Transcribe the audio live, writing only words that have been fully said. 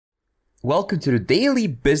Welcome to the Daily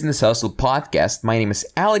Business Hustle podcast. My name is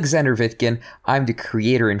Alexander Vitkin. I'm the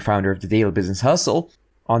creator and founder of the Daily Business Hustle.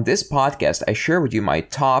 On this podcast, I share with you my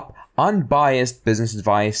top unbiased business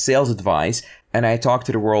advice, sales advice, and I talk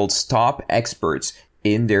to the world's top experts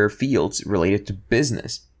in their fields related to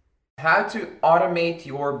business. How to automate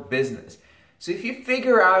your business. So if you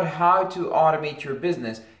figure out how to automate your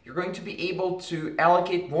business, you're going to be able to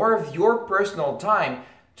allocate more of your personal time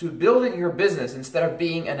to building your business instead of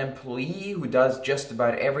being an employee who does just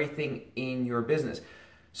about everything in your business.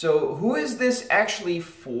 So who is this actually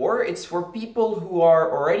for? It's for people who are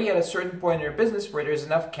already at a certain point in their business where there's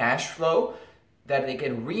enough cash flow that they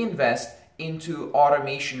can reinvest into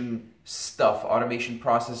automation stuff, automation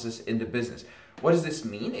processes in the business. What does this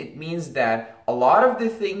mean? It means that a lot of the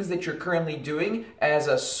things that you're currently doing as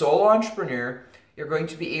a solo entrepreneur, you're going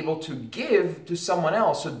to be able to give to someone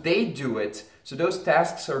else so they do it. So those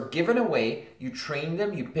tasks are given away, you train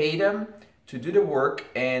them, you pay them to do the work,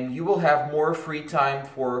 and you will have more free time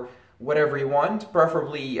for whatever you want,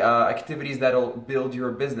 preferably activities that'll build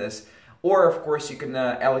your business. Or of course you can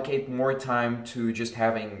allocate more time to just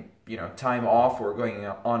having time off or going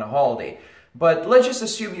on a holiday. But let's just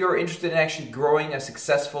assume you're interested in actually growing a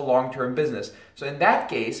successful long-term business. So in that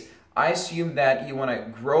case, I assume that you want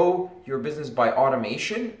to grow your business by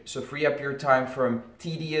automation, so free up your time from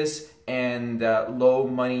tedious and low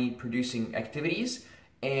money producing activities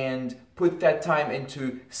and put that time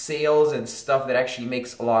into sales and stuff that actually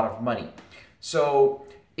makes a lot of money. So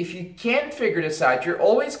if you can't figure this out, you're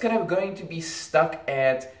always kind of going to be stuck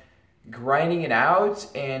at grinding it out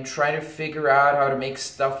and trying to figure out how to make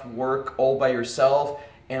stuff work all by yourself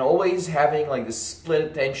and always having like this split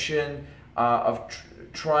attention of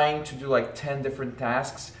trying to do like 10 different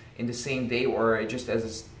tasks in the same day or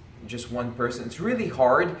just one person. It's really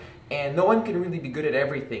hard and no one can really be good at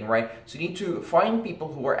everything, right? So you need to find people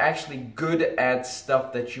who are actually good at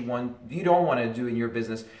stuff that you don't want to do in your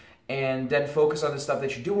business, and then focus on the stuff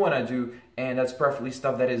that you do want to do, and that's preferably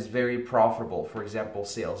stuff that is very profitable. For example,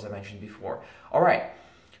 sales, I mentioned before. All right,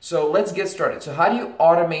 so let's get started. So how do you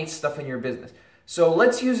automate stuff in your business? So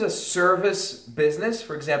let's use a service business,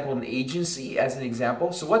 for example, an agency as an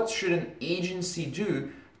example. So what should an agency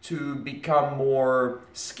do to become more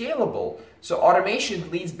scalable? So automation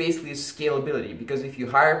leads basically to scalability, because if you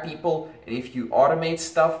hire people and if you automate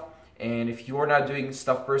stuff and if you're not doing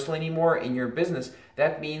stuff personally anymore in your business,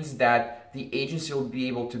 that means that the agency will be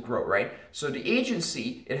able to grow, right? So the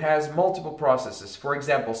agency, it has multiple processes. For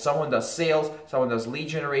example, someone does sales, someone does lead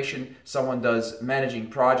generation, someone does managing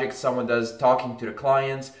projects, someone does talking to the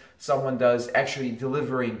clients, someone does actually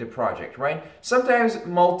delivering the project, right? Sometimes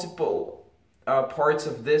multiple parts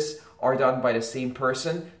of this are done by the same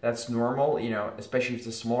person. That's normal, especially if it's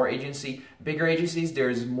a smaller agency. Bigger agencies,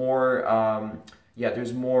 there's more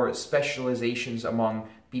specializations among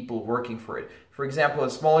people working for it. For example, a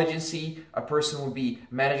small agency, a person would be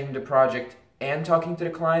managing the project and talking to the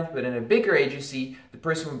client, but in a bigger agency, the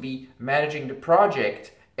person would be managing the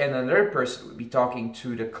project and another person would be talking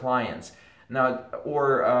to the clients. Now,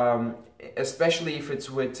 or especially if it's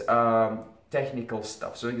with technical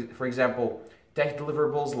stuff. So for example, tech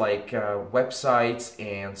deliverables like websites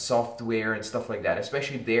and software and stuff like that.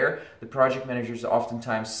 Especially there, the project manager is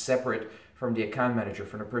oftentimes separate from the account manager,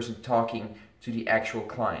 from the person talking to the actual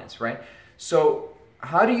clients, right? So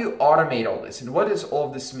how do you automate all this, and what does all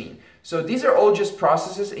of this mean? So these are all just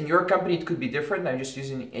processes. In your company, it could be different. I'm just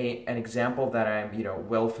using an example that I'm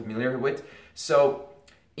well familiar with. So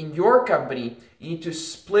in your company, you need to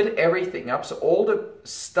split everything up. So all the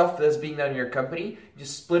stuff that's being done in your company,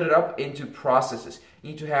 just split it up into processes. You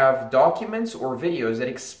need to have documents or videos that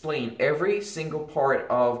explain every single part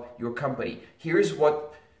of your company. Here's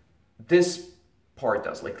what this part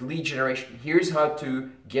does, like lead generation. Here's how to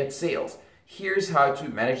get sales. Here's how to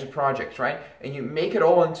manage the project, right? And you make it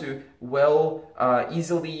all into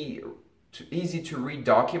easy to read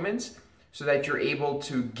documents, so that you're able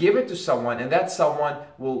to give it to someone, and that someone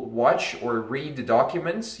will watch or read the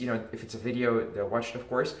documents. If it's a video, they'll watch it, of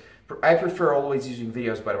course. I prefer always using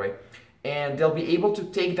videos, by the way. And they'll be able to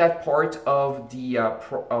take that part of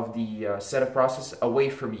the set of process away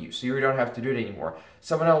from you, so you don't have to do it anymore.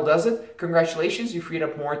 Someone else does it. Congratulations, you freed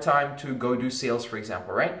up more time to go do sales, for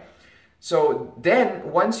example, right? So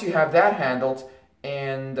then, once you have that handled,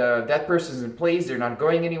 and that person's in place, they're not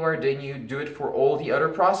going anywhere, then you do it for all the other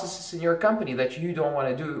processes in your company that you don't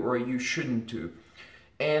want to do or you shouldn't do.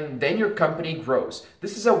 And then your company grows.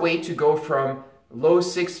 This is a way to go from low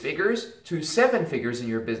 6 figures to 7 figures in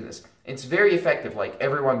your business. It's very effective. Like,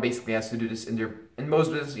 everyone basically has to do this in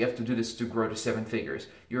most businesses. You have to do this to grow to 7 figures.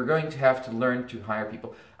 You're going to have to learn to hire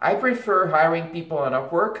people. I prefer hiring people on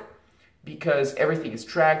Upwork because everything is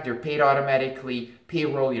tracked. They're paid automatically.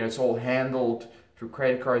 Payroll, it's all handled through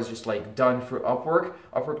credit cards, just like done through Upwork.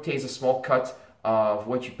 Upwork takes a small cut of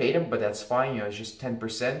what you pay them, but that's fine. It's just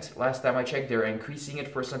 10%. Last time I checked, they're increasing it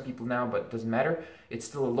for some people now, but it doesn't matter. It's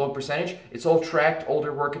still a low percentage. It's all tracked. All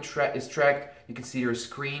their work is tracked. You can see your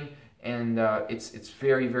screen, and it's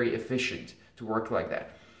very, very efficient to work like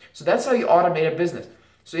that. So that's how you automate a business.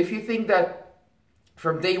 So if you think that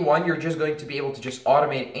from day one you're just going to be able to just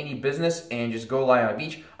automate any business and just go lie on a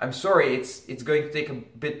beach, I'm sorry, it's going to take a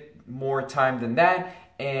bit more time than that.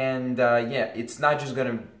 And it's not just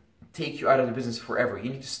going to take you out of the business forever.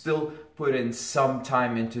 You need to still put in some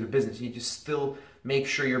time into the business. You need to still make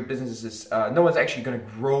sure your business is, no one's actually going to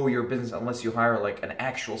grow your business unless you hire like an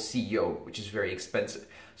actual CEO, which is very expensive.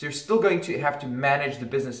 So you're still going to have to manage the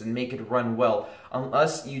business and make it run well,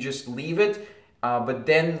 unless you just leave it, but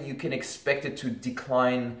then you can expect it to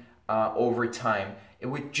decline over time.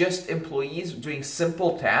 And with just employees doing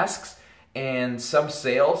simple tasks and some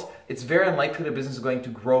sales, it's very unlikely the business is going to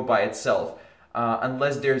grow by itself.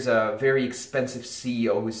 Unless there's a very expensive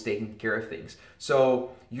CEO who's taking care of things.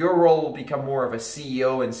 So your role will become more of a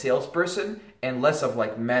CEO and salesperson and less of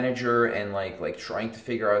like manager and like trying to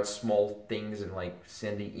figure out small things and like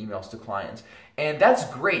sending emails to clients. And that's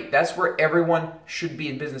great. That's where everyone should be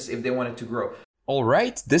in business if they wanted to grow. All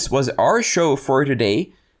right, this was our show for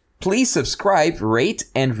today. Please subscribe, rate,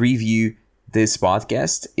 and review this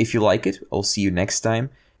podcast if you like it. I'll see you next time.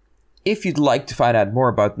 If you'd like to find out more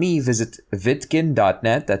about me, visit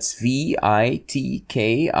vitkin.net. That's VITKIN.net.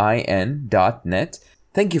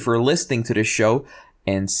 Thank you for listening to this show,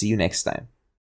 and see you next time.